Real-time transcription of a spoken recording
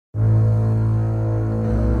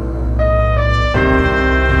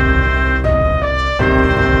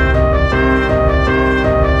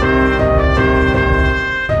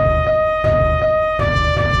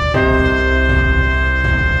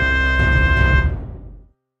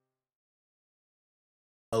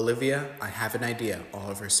Olivia, I have an idea,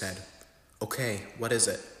 Oliver said. Okay, what is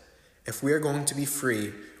it? If we are going to be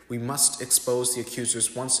free, we must expose the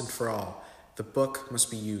accusers once and for all. The book must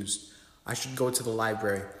be used. I should go to the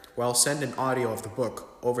library, where I'll send an audio of the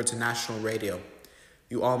book over to national radio.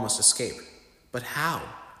 You all must escape. But how?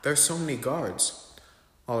 There are so many guards.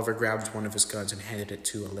 Oliver grabbed one of his guns and handed it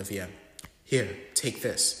to Olivia. Here, take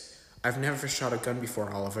this. I've never shot a gun before,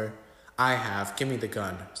 Oliver. I have. Give me the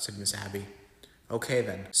gun, said Miss Abby. Okay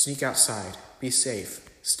then, sneak outside. Be safe.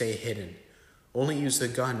 Stay hidden. Only use the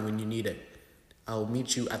gun when you need it. I'll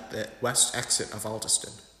meet you at the west exit of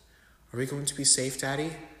Altoston. Are we going to be safe,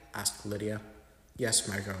 Daddy? Asked Lydia. Yes,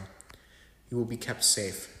 my girl. You will be kept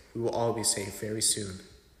safe. We will all be safe very soon.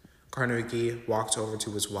 Carnegie walked over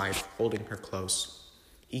to his wife, holding her close.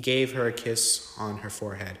 He gave her a kiss on her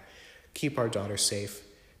forehead. Keep our daughter safe.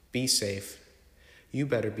 Be safe. You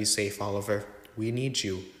better be safe, Oliver. We need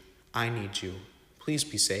you. I need you. Please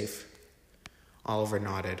be safe. Oliver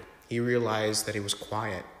nodded. He realized that he was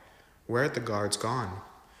quiet. Where had the guards gone?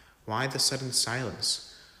 Why the sudden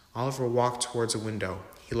silence? Oliver walked towards a window.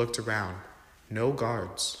 He looked around. No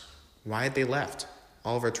guards. Why had they left?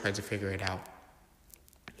 Oliver tried to figure it out.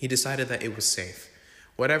 He decided that it was safe.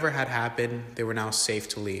 Whatever had happened, they were now safe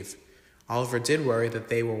to leave. Oliver did worry that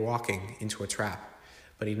they were walking into a trap,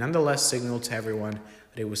 but he nonetheless signaled to everyone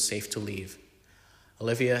that it was safe to leave.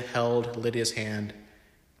 Olivia held Lydia's hand,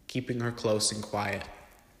 keeping her close and quiet.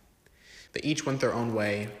 They each went their own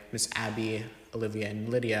way. Miss Abby, Olivia, and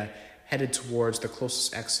Lydia headed towards the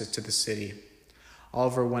closest exit to the city.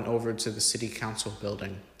 Oliver went over to the city council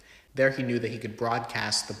building. There he knew that he could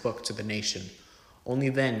broadcast the book to the nation. Only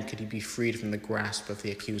then could he be freed from the grasp of the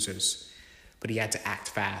accusers. But he had to act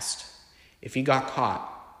fast. If he got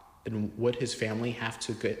caught, then would his family have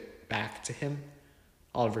to get back to him?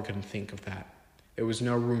 Oliver couldn't think of that. There was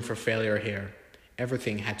no room for failure here.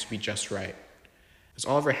 Everything had to be just right. As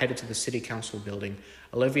Oliver headed to the city council building,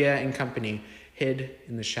 Olivia and company hid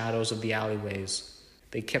in the shadows of the alleyways.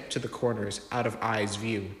 They kept to the corners, out of eye's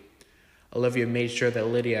view. Olivia made sure that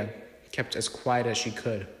Lydia kept as quiet as she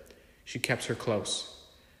could. She kept her close.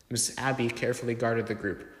 Miss Abby carefully guarded the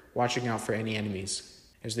group, watching out for any enemies.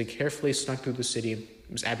 As they carefully snuck through the city,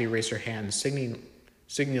 Miss Abby raised her hand,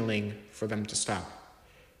 signaling for them to stop.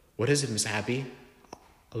 What is it, Miss Abby?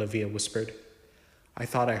 Olivia whispered. I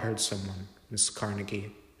thought I heard someone, Miss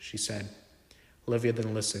Carnegie, she said. Olivia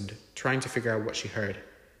then listened, trying to figure out what she heard.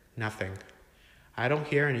 Nothing. I don't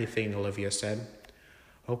hear anything, Olivia said.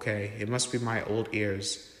 Okay, it must be my old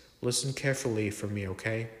ears. Listen carefully for me,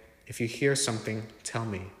 okay? If you hear something, tell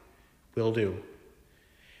me. Will do.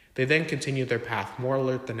 They then continued their path, more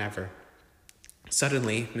alert than ever.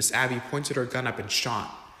 Suddenly, Miss Abby pointed her gun up and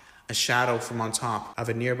shot. A shadow from on top of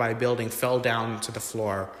a nearby building fell down to the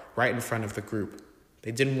floor, right in front of the group.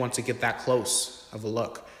 They didn't want to get that close of a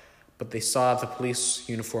look, but they saw the police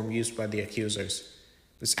uniform used by the accusers.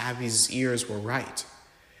 Miss Abby's ears were right.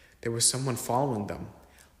 There was someone following them.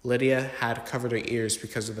 Lydia had covered her ears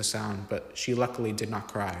because of the sound, but she luckily did not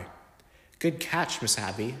cry. Good catch, Miss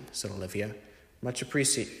Abby, said Olivia. Much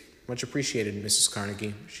appreciated, Mrs.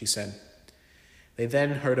 Carnegie, she said. They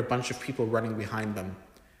then heard a bunch of people running behind them.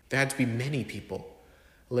 There had to be many people.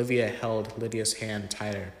 Olivia held Lydia's hand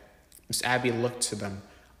tighter. Miss Abby looked to them,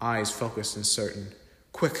 eyes focused and certain.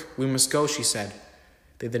 Quick, we must go, she said.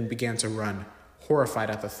 They then began to run, horrified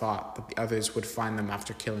at the thought that the others would find them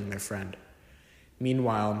after killing their friend.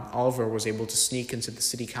 Meanwhile, Oliver was able to sneak into the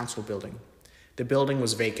city council building. The building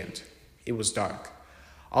was vacant. It was dark.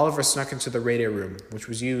 Oliver snuck into the radio room, which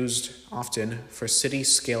was used often for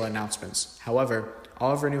city-scale announcements. However,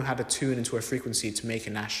 Oliver knew how to tune into a frequency to make a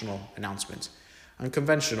national announcement.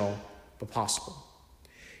 Unconventional, but possible.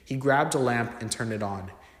 He grabbed a lamp and turned it on.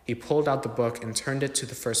 He pulled out the book and turned it to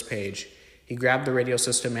the first page. He grabbed the radio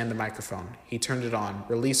system and the microphone. He turned it on,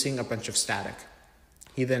 releasing a bunch of static.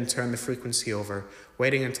 He then turned the frequency over,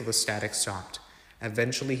 waiting until the static stopped.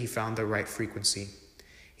 Eventually, he found the right frequency.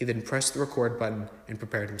 He then pressed the record button and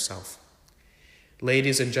prepared himself.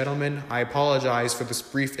 Ladies and gentlemen, I apologize for this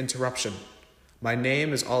brief interruption. My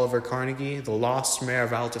name is Oliver Carnegie, the lost mayor of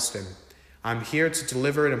Altoston. I'm here to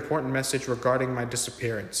deliver an important message regarding my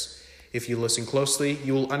disappearance. If you listen closely,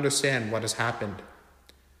 you will understand what has happened.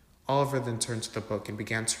 Oliver then turned to the book and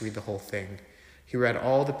began to read the whole thing. He read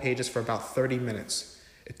all the pages for about 30 minutes.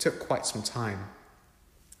 It took quite some time.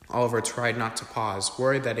 Oliver tried not to pause,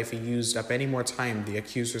 worried that if he used up any more time, the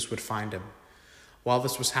accusers would find him. While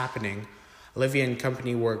this was happening, Olivia and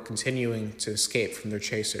company were continuing to escape from their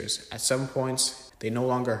chasers. At some points, they no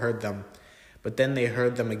longer heard them, but then they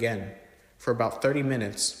heard them again. For about 30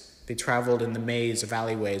 minutes, they traveled in the maze of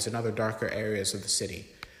alleyways and other darker areas of the city.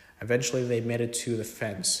 Eventually, they made it to the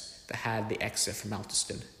fence that had the exit from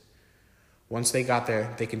Altoston. Once they got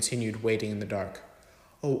there, they continued waiting in the dark.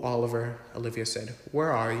 "Oh, Oliver," Olivia said,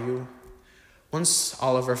 "where are you?" Once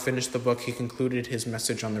Oliver finished the book, he concluded his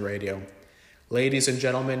message on the radio. "Ladies and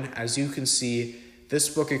gentlemen, as you can see, this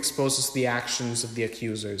book exposes the actions of the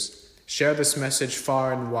accusers. Share this message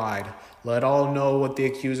far and wide. Let all know what the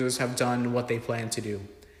accusers have done and what they plan to do.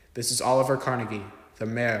 This is Oliver Carnegie, the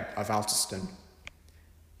mayor of Altoston."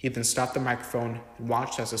 He then stopped the microphone and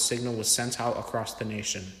watched as a signal was sent out across the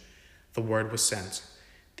nation. The word was sent.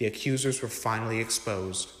 The accusers were finally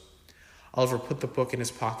exposed. Oliver put the book in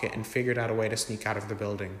his pocket and figured out a way to sneak out of the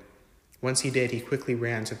building. Once he did, he quickly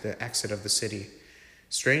ran to the exit of the city.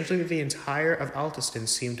 Strangely, the entire of Altoston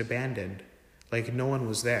seemed abandoned, like no one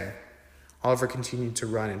was there. Oliver continued to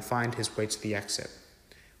run and find his way to the exit.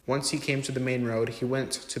 Once he came to the main road, he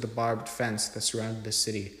went to the barbed fence that surrounded the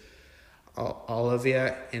city.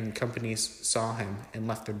 Olivia and company saw him and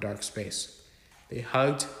left their dark space. They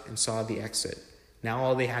hugged and saw the exit. Now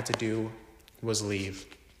all they had to do was leave.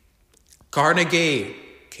 "Carnegie!"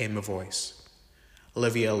 came a voice.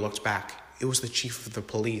 Olivia looked back. It was the chief of the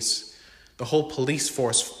police. The whole police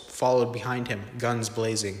force followed behind him, guns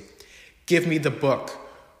blazing. "Give me the book.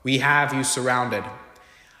 We have you surrounded.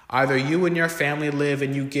 Either you and your family live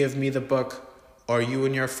and you give me the book, or you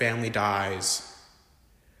and your family dies."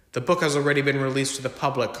 "The book has already been released to the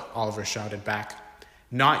public," Oliver shouted back.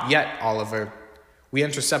 "Not yet, Oliver. We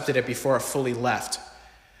intercepted it before it fully left.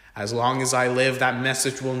 As long as I live, that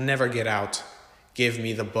message will never get out. Give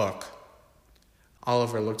me the book."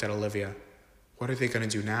 Oliver looked at Olivia. What are they going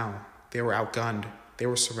to do now? They were outgunned. They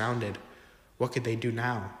were surrounded. What could they do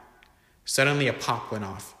now? Suddenly a pop went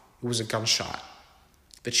off. It was a gunshot.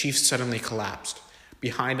 The chief suddenly collapsed.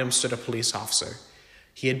 Behind him stood a police officer.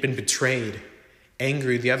 He had been betrayed.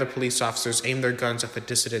 Angry, the other police officers aimed their guns at the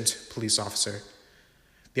dissident police officer.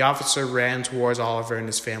 The officer ran towards Oliver and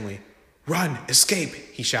his family. "Run! Escape!"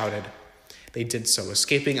 he shouted. They did so,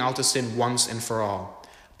 escaping Altoston once and for all.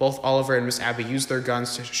 Both Oliver and Miss Abby used their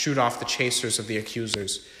guns to shoot off the chasers of the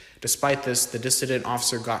accusers. Despite this, the dissident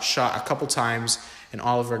officer got shot a couple times, and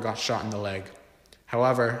Oliver got shot in the leg.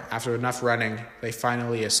 However, after enough running, they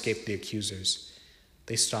finally escaped the accusers.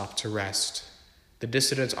 They stopped to rest. The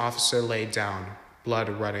dissident officer laid down, blood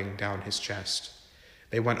running down his chest.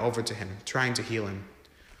 They went over to him, trying to heal him.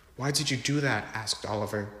 "Why did you do that?" asked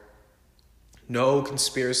Oliver. "No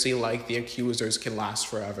conspiracy like the accusers can last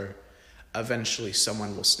forever. Eventually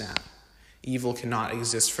someone will snap. Evil cannot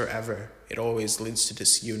exist forever. It always leads to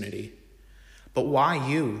disunity." "But why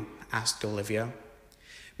you?" asked Olivia.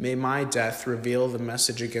 "May my death reveal the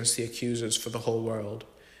message against the accusers for the whole world.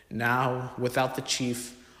 Now, without the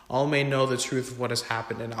chief, all may know the truth of what has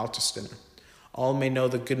happened in Altoston. All may know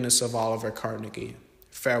the goodness of Oliver Carnegie.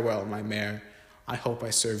 Farewell, my mayor. I hope I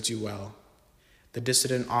served you well." The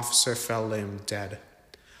dissident officer fell limp, dead.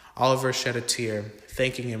 Oliver shed a tear,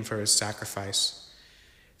 thanking him for his sacrifice.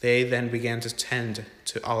 They then began to tend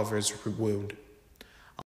to Oliver's wound.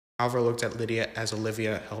 Oliver looked at Lydia as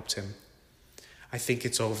Olivia helped him. "I think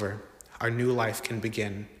it's over. Our new life can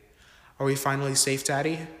begin." "Are we finally safe,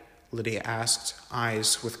 Daddy?" Lydia asked,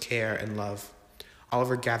 eyes with care and love.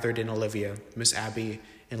 Oliver gathered in Olivia, Miss Abby,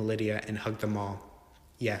 and Lydia and hugged them all.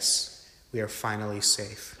 "Yes, we are finally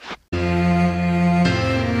safe."